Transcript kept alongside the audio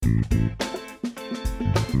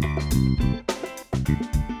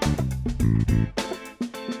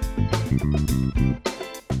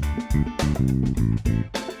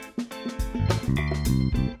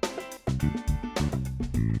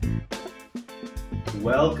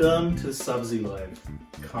Welcome to Subzi Life,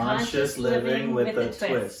 conscious living with a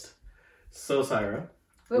twist. So, Syra,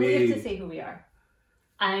 But we have to say who we are.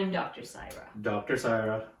 I'm Dr. Syra. Dr.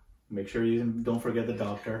 Syra. Make sure you don't forget the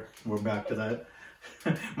doctor. We're back to that.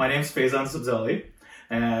 My name's Faizan Subzeli,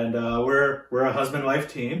 and we're a husband-wife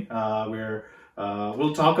team.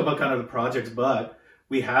 We'll talk about kind of the projects, but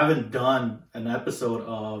we haven't done an episode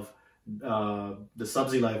of the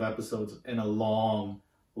Subzi Life episodes in a long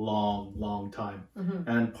time. Mm-hmm.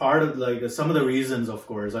 And part of some of the reasons, of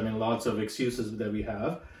course, I mean, lots of excuses that we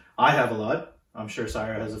have. I have a lot. I'm sure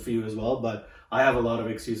Syra has a few as well, but I have a lot of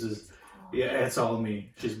excuses. Yeah, it's all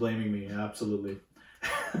me. She's blaming me. Absolutely.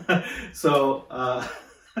 So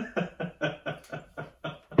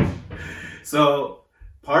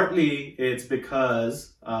partly it's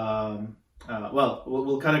because,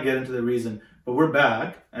 we'll kind of get into the reason, but we're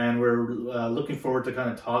back and we're looking forward to kind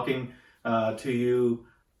of talking to you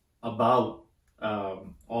about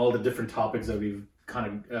all the different topics that we've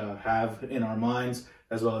kind of have in our minds,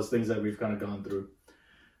 as well as things that we've kind of gone through.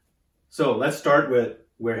 So let's start with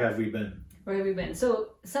where have we been? Where have we been?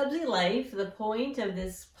 So Subzi Life, the point of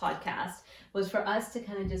this podcast was for us to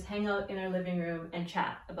kind of just hang out in our living room and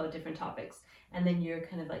chat about different topics. And then you're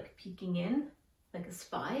kind of like peeking in like a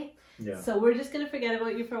spy. Yeah. So we're just going to forget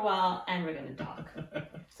about you for a while and we're going to talk.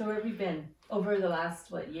 So where have we been over the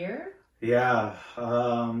last, year? Yeah.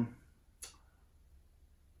 A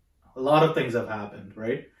lot of things have happened,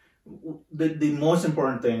 right? The most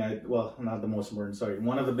important thing, not the most important, sorry.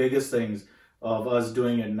 One of the biggest things of us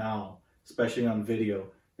doing it now, especially on video,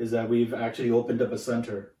 is that we've actually opened up a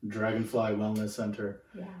center, Dragonfly Wellness Center.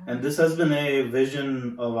 Yeah. And this has been a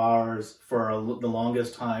vision of ours for the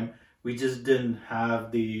longest time. We just didn't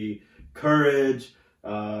have the courage,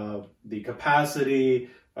 the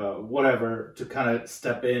capacity, whatever, to kind of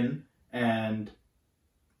step in and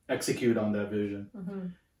execute on that vision. Mm-hmm.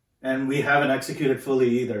 And we haven't executed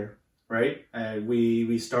fully either, right?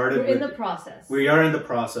 We started. We're in the process. We are in the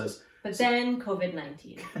process. But then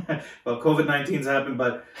COVID-19. Well, COVID-19's happened,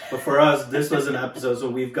 but for us, this was an episode. So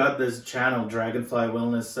we've got this channel, Dragonfly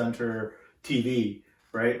Wellness Center TV,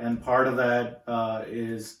 right? And part of that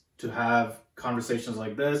is to have conversations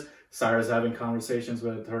like this. Syra's having conversations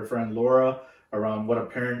with her friend Laura around what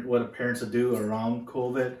parents should do around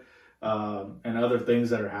COVID and other things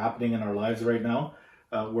that are happening in our lives right now.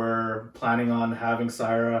 We're planning on having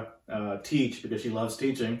Syra teach because she loves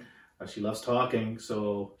teaching. She loves talking,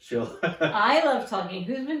 so she'll... I love talking.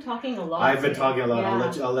 Who's been talking a lot? I've been talking a lot.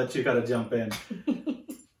 Yeah. I'll let you kind of jump in.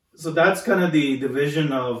 So that's kind of the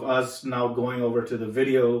vision of us now going over to the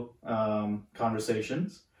video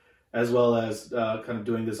conversations, as well as kind of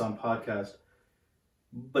doing this on podcast.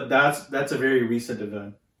 But that's a very recent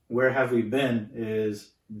event. Where have we been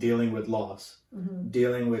is dealing with loss, mm-hmm.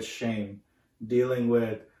 dealing with shame, dealing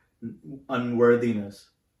with unworthiness,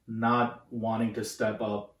 not wanting to step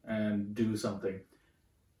up and do something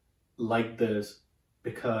like this,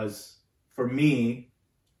 because for me,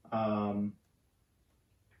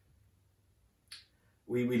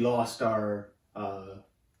 we lost our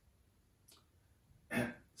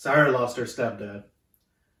Syra lost her stepdad.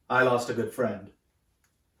 I lost a good friend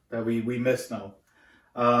that we miss now.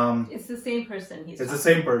 It's the same person. It's the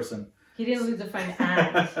same person. He didn't lose a friend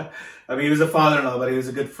and... I mean, he was a father-in-law, but he was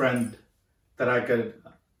a good friend that I could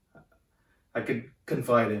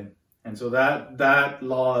confide in. And so that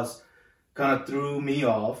loss kind of threw me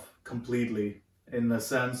off completely in the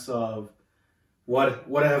sense of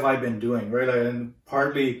what have I been doing, right? And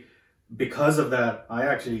partly because of that, I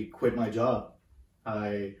actually quit my job.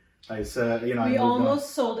 I said, we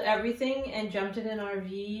almost sold everything and jumped in an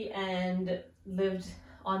RV and lived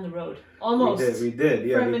on the road. Almost. We did.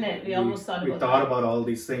 Yeah. For a minute, we almost thought about it. We thought about all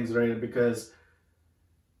these things, right? Because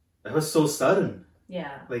it was so sudden.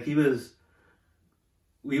 Yeah. Like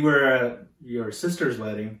we were at your sister's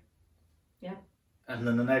wedding. Yeah. And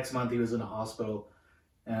then the next month he was in a hospital.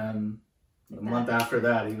 And a month after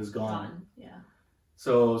that he was gone. Yeah.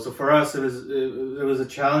 So for us it was a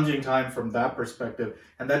challenging time from that perspective.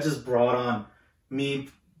 And that just brought on me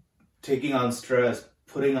taking on stress,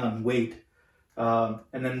 putting on weight. And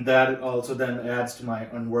then that also then adds to my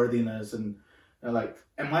unworthiness and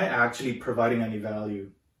am I actually providing any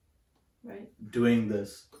value? Right. Doing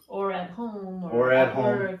this. Or at home. Or at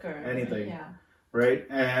home. Work or anything. Yeah. Right?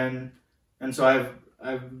 And so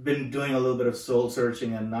I've been doing a little bit of soul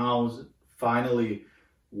searching, and now finally,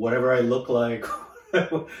 whatever I look like,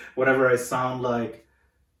 whatever I sound like,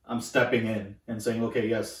 I'm stepping in and saying, okay,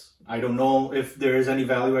 yes, I don't know if there is any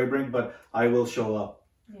value I bring, but I will show up.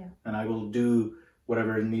 Yeah. And I will do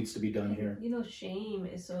whatever needs to be done here. You know, shame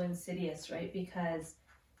is so insidious, right? Because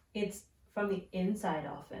it's from the inside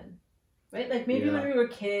often, right? Like maybe when we were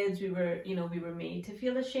kids, we were made to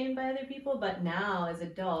feel ashamed by other people, but now as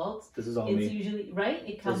adults, this is all it's me. Usually, right?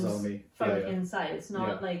 It comes from the inside. It's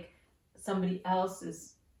not like somebody else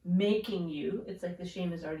is making you. It's like the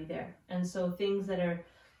shame is already there. And so things that are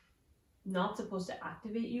not supposed to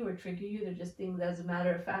activate you or trigger you, they're just things as a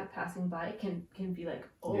matter of fact passing by can be like,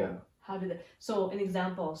 how did that? So an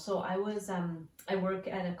example, so I work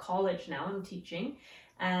at a college now, I'm teaching,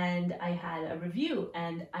 and I had a review,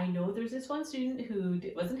 and I know there's this one student who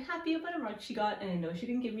wasn't happy about a mark she got, and I know she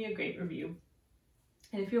didn't give me a great review.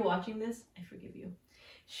 And if you're watching this, I forgive you.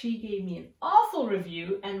 She gave me an awful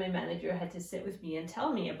review, and my manager had to sit with me and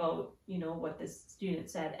tell me about, what this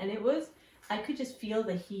student said. And I could just feel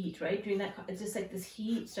the heat, right? During that, it's just like this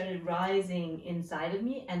heat started rising inside of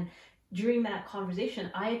me. And during that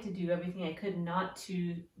conversation, I had to do everything I could not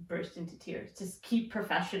to burst into tears, just keep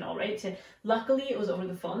professional, right? Luckily, it was over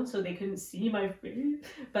the phone, so they couldn't see my face.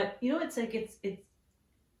 But, it's like, it's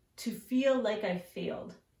to feel like I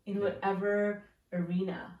failed in whatever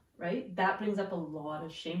arena, right? That brings up a lot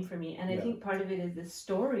of shame for me. And I think part of it is this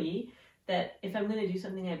story that if I'm going to do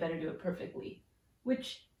something, I better do it perfectly,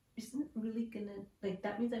 which isn't really gonna,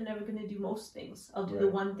 that means I'm never gonna do most things. I'll do the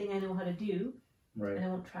one thing I know how to do, and I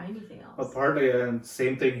won't try anything else. But partly, and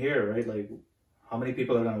same thing here, right? Like, how many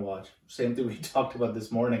people are gonna watch? Same thing we talked about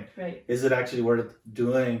this morning. Right. Is it actually worth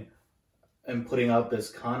doing and putting out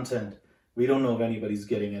this content? We don't know if anybody's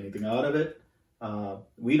getting anything out of it.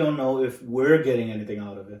 We don't know if we're getting anything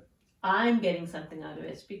out of it. I'm getting something out of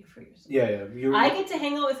it. Speak for yourself. Yeah. I get to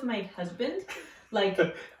hang out with my husband.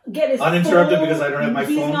 Get his uninterrupted phone. Because I don't have my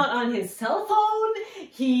phone. He's not on his cell phone.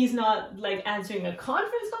 He's not answering a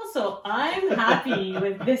conference call. So I'm happy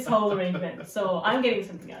with this whole arrangement. So I'm getting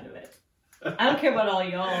something out of it. I don't care about all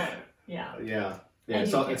y'all. Yeah.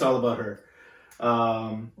 It's all about her.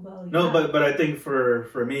 No, but I think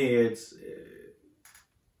for me, it's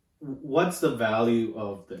what's the value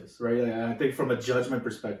of this, right? I think from a judgment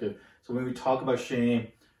perspective. So when we talk about shame,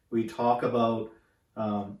 we talk about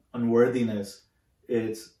unworthiness.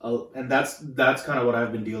 And that's kind of what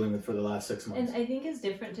I've been dealing with for the last 6 months. And I think it's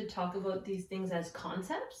different to talk about these things as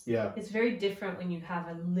concepts. Yeah. It's very different when you have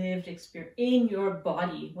a lived experience in your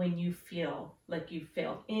body when you feel like you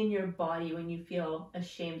failed, in your body when you feel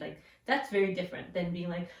ashamed. That's very different than being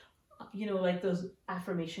like those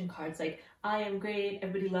affirmation cards, like I am great,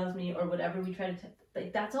 everybody loves me, or whatever we try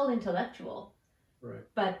to that's all intellectual. Right.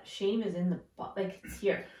 But shame is in the it's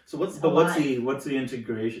here. So what's the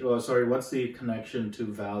integration? Oh, sorry. What's the connection to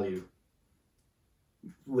value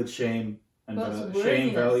with shame and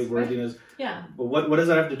shame, value, worthiness? Right? Yeah. But what does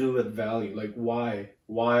that have to do with value? Like why?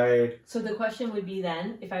 So the question would be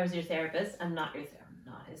then, if I was your therapist, I'm not his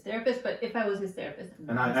therapist, but if I was his therapist,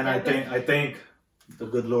 I think the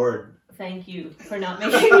good Lord. Thank you for not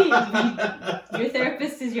making me. Your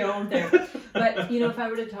therapist is your own therapist. But, if I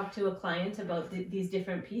were to talk to a client about these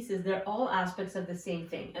different pieces, they're all aspects of the same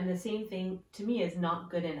thing. And the same thing to me is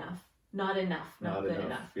not good enough. Not enough. Not good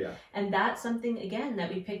enough. Yeah. And that's something, again,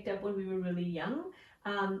 that we picked up when we were really young,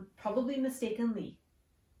 probably mistakenly.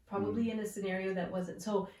 Probably in a scenario that wasn't.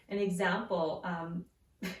 So an example,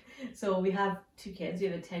 so we have 2 kids. We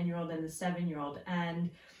have a 10-year-old and a 7-year-old.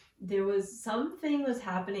 And there was something was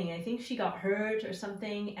happening. I think she got hurt or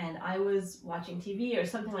something, and I was watching TV or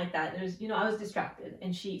something like that. There's, I was distracted,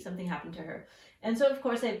 and something happened to her. And so, of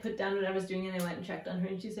course, I put down what I was doing, and I went and checked on her,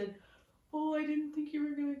 and she said, "Oh, I didn't think you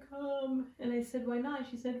were going to come." And I said, "Why not?"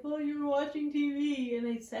 She said, "Well, you were watching TV." And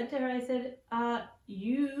I said to her,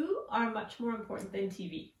 you are much more important than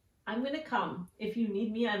TV. I'm going to come. If you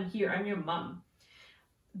need me, I'm here. I'm your mom.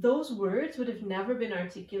 Those words would have never been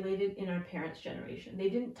articulated in our parents' generation. They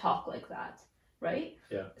didn't talk like that, right?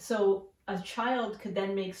 Yeah. So a child could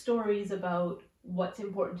then make stories about what's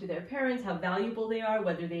important to their parents, how valuable they are,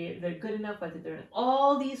 whether they're good enough, whether they're...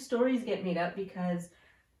 All these stories get made up because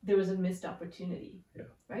there was a missed opportunity,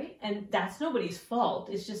 right? And that's nobody's fault.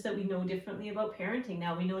 It's just that we know differently about parenting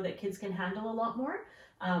now. We know that kids can handle a lot more.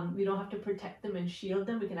 We don't have to protect them and shield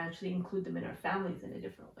them. We can actually include them in our families in a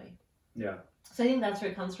different way. Yeah. So I think that's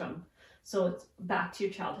where it comes from. So it's back to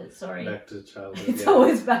your childhood. Sorry. Back to childhood. It's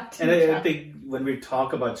always back to childhood. And I think when we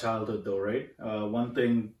talk about childhood though, right? One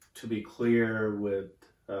thing to be clear with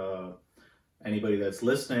anybody that's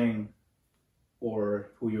listening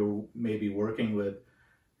or who you're maybe working with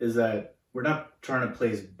is that we're not trying to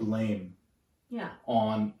place blame Yeah.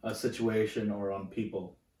 on a situation or on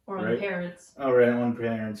people. Or on Right. parents. Or on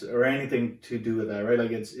parents or anything to do with that, right?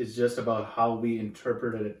 Like it's just about how we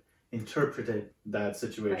interpreted that Right.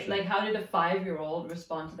 situation. Like, how did a 5-year-old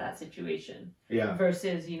respond to that situation Yeah.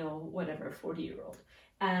 versus, whatever, a 40-year-old?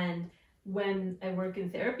 And when I work in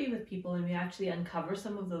therapy with people and we actually uncover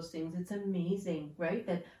some of those things, it's amazing, right?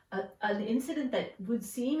 That an incident that would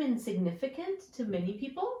seem insignificant to many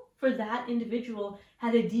people, for that individual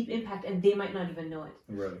had a deep impact and they might not even know it.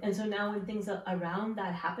 Right. And so now when things around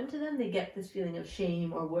that happen to them, they get this feeling of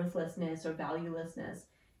shame or worthlessness or valuelessness,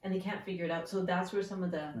 and they can't figure it out. So that's where some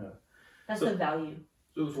of the, that's the value.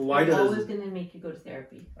 So why It's does always going to make you go to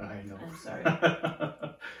therapy. I know. I'm sorry.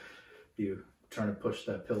 You trying to push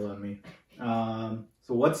that pill on me.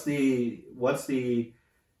 So what's the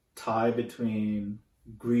tie between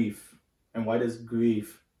grief, and why does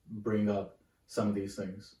grief bring up some of these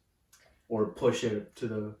things or push it to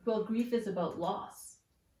the... Well, grief is about loss.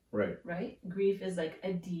 Right. Right? Grief is like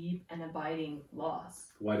a deep and abiding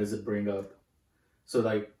loss. Why does it bring up... So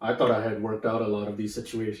like, I thought I had worked out a lot of these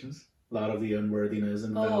situations, a lot of the unworthiness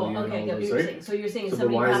and value and all I get what this, you're right? saying. So you're saying So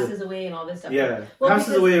somebody why is passes away and all this stuff. Yeah, Well, passes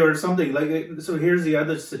because- away or something. Like, so here's the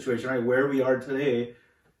other situation, right? Where we are today,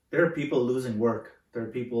 there are people losing work. There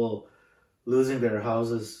are people losing their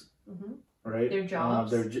houses, Mhm. right? Their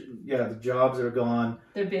jobs. The jobs are gone.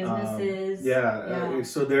 Their businesses.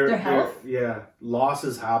 So Their health. Loss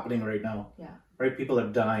is happening right now. Yeah. Right? People are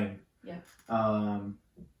dying. Yeah.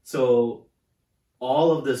 So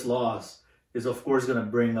all of this loss is, of course, going to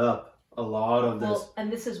bring up a lot of this. Well,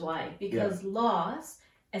 and this is why. Because loss,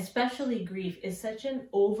 especially grief, is such an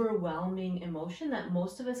overwhelming emotion that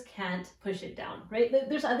most of us can't push it down, right?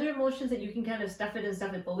 There's other emotions that you can kind of stuff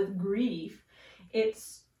it, but with grief,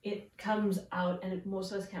 it comes out and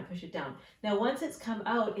most of us can't push it down. Now, once it's come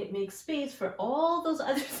out, it makes space for all those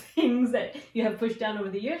other things that you have pushed down over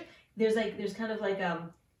the years. There's kind of like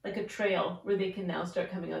a trail where they can now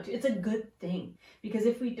start coming out to. It's a good thing, because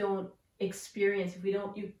if we don't experience,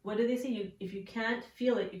 what do they say? If you can't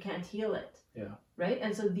feel it, you can't heal it. Yeah. Right?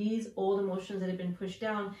 And so these old emotions that have been pushed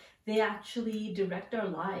down, they actually direct our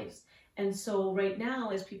lives. And so right now,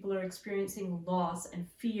 as people are experiencing loss and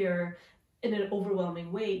fear in an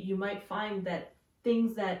overwhelming way, you might find that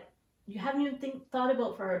things that you haven't even thought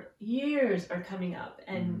about for years are coming up,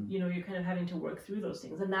 and you're kind of having to work through those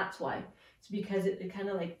things. And that's why. It's because it kind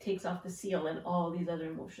of like takes off the seal and all these other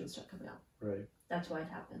emotions start coming out. Right. That's why it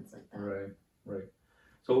happens like that. Right.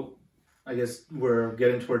 So I guess we're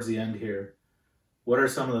getting towards the end here. What are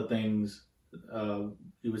some of the things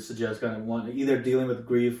you would suggest, kind of either dealing with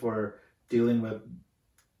grief or dealing with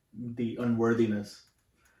the unworthiness?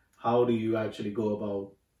 How do you actually go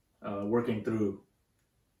about working through,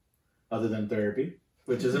 other than therapy,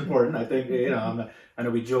 which is important? I think, I know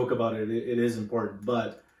we joke about it. It is important,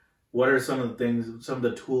 but what are some of the things, some of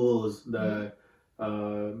the tools that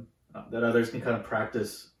that others can kind of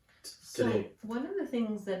practice today? So one of the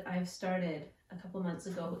things that I've started a couple months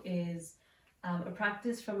ago is a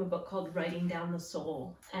practice from a book called Writing Down the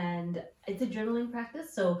Soul. And it's a journaling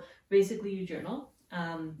practice. So basically you journal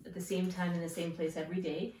at the same time in the same place every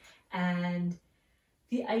day. And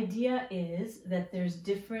the idea is that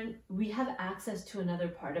we have access to another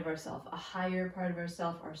part of ourself, a higher part of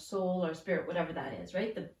ourself, our soul, our spirit, whatever that is,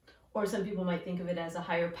 right? Or some people might think of it as a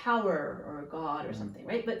higher power or a God or something,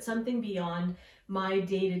 right? But something beyond my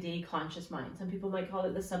day-to-day conscious mind. Some people might call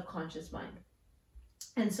it the subconscious mind.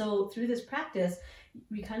 And so through this practice,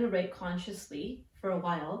 we kind of write consciously for a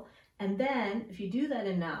while. And then if you do that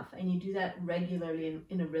enough and you do that regularly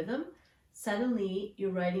in a rhythm, suddenly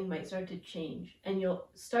your writing might start to change, and you'll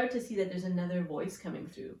start to see that there's another voice coming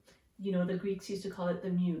through. The Greeks used to call it the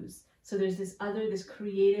muse. So there's this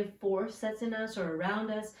creative force that's in us or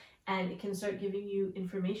around us, and it can start giving you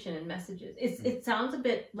information and messages. It sounds a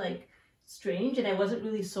bit like strange, and I wasn't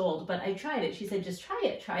really sold, but I tried it. She said, just try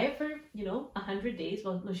it for 100 days.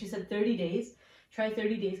 Well, no, she said 30 days. Try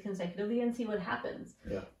 30 days consecutively and see what happens.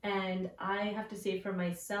 Yeah. And I have to say for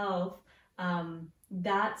myself,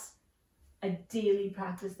 that's a daily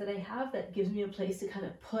practice that I have that gives me a place to kind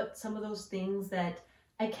of put some of those things that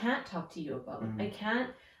I can't talk to you about.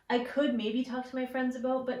 I could maybe talk to my friends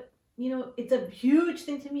about, but it's a huge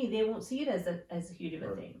thing to me. They won't see it as huge of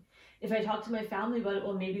a thing. If I talk to my family about it,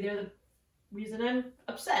 well, maybe they're the reason I'm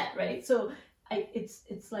upset, right? So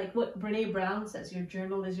it's like what Brené Brown says, your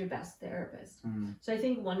journal is your best therapist. So I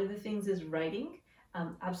think one of the things is writing,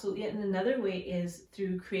 absolutely. And another way is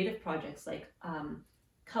through creative projects like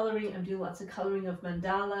coloring. I'm doing lots of coloring of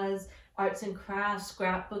mandalas, arts and crafts,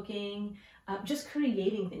 scrapbooking, just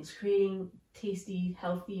creating things, creating tasty,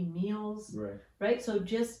 healthy meals, right? So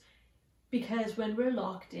just Because when we're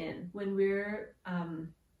locked in, when we're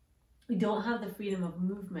we don't have the freedom of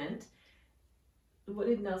movement. What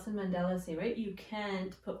did Nelson Mandela say, right? You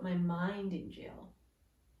can't put my mind in jail,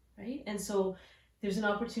 right? And so there's an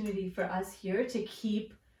opportunity for us here to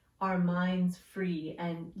keep our minds free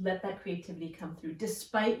and let that creativity come through,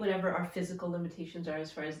 despite whatever our physical limitations are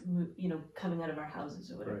as far as, coming out of our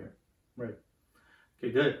houses or whatever. Right.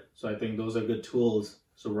 Okay, good. So I think those are good tools.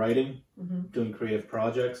 So writing, doing creative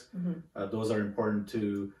projects, those are important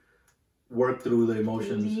to work through the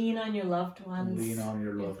emotions. Lean on your loved ones. Lean on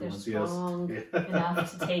your loved if ones, they're strong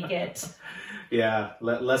enough to take it. Yeah,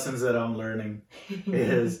 lessons that I'm learning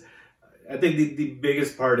is, I think the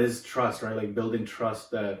biggest part is trust, right? Like building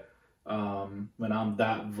trust that when I'm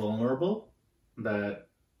that vulnerable, that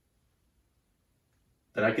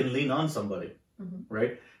I can lean on somebody,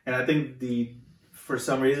 right? And I think for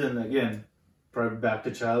some reason, again, probably back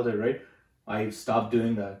to childhood, right? I stopped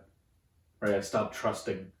doing that, right? I stopped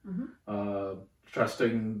trusting,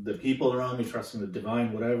 trusting the people around me, trusting the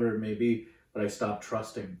divine, whatever it may be, but I stopped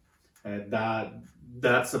trusting. And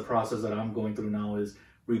that's the process that I'm going through now, is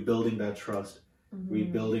rebuilding that trust,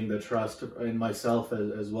 rebuilding the trust in myself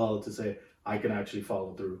as well, to say, I can actually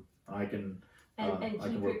follow through. I can, and I keep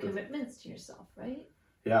can your work with. commitments to yourself, right?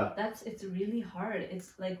 Yeah. It's really hard.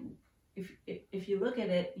 It's like, if you look at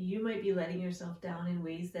it, you might be letting yourself down in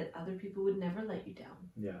ways that other people would never let you down.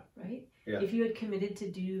 Yeah. Right? Yeah. If you had committed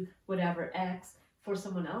to do whatever X for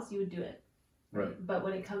someone else, you would do it. Right. But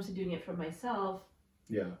when it comes to doing it for myself,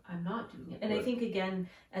 I'm not doing it. And Right. I think, again,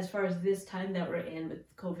 as far as this time that we're in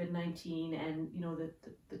with COVID-19 and,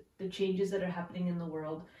 the changes that are happening in the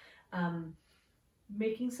world,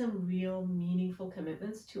 making some real meaningful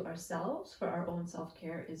commitments to ourselves for our own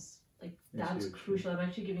self-care is that's huge. crucial. I'm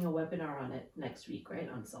actually giving a webinar on it next week, right,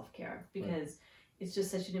 on self-care, because it's just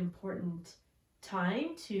such an important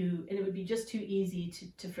time and it would be just too easy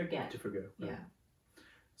to forget. Right. Yeah.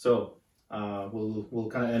 So we'll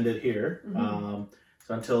kind of end it here. So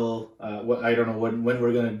until I don't know when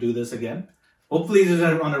we're gonna do this again. Hopefully it's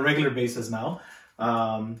on a regular basis now.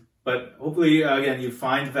 But hopefully again you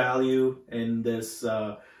find value in this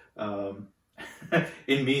in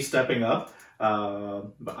me stepping up.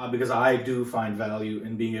 Because I do find value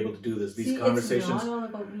in being able to do this. These conversations, it's not all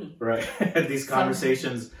about me. Right? These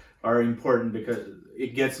conversations are important because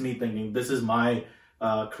it gets me thinking. This is my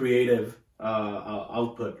creative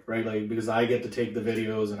output, right? Like, because I get to take the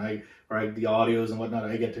videos and the audios and whatnot.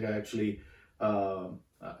 I get to actually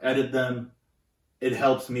edit them. It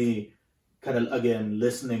helps me kind of, again,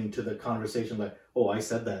 listening to the conversation, like, oh, I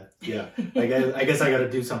said that. Yeah, I guess I got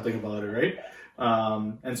to do something about it, right?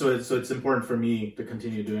 And so it's important for me to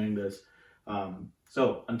continue doing this.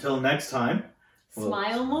 So until next time,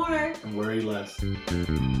 smile more and worry less.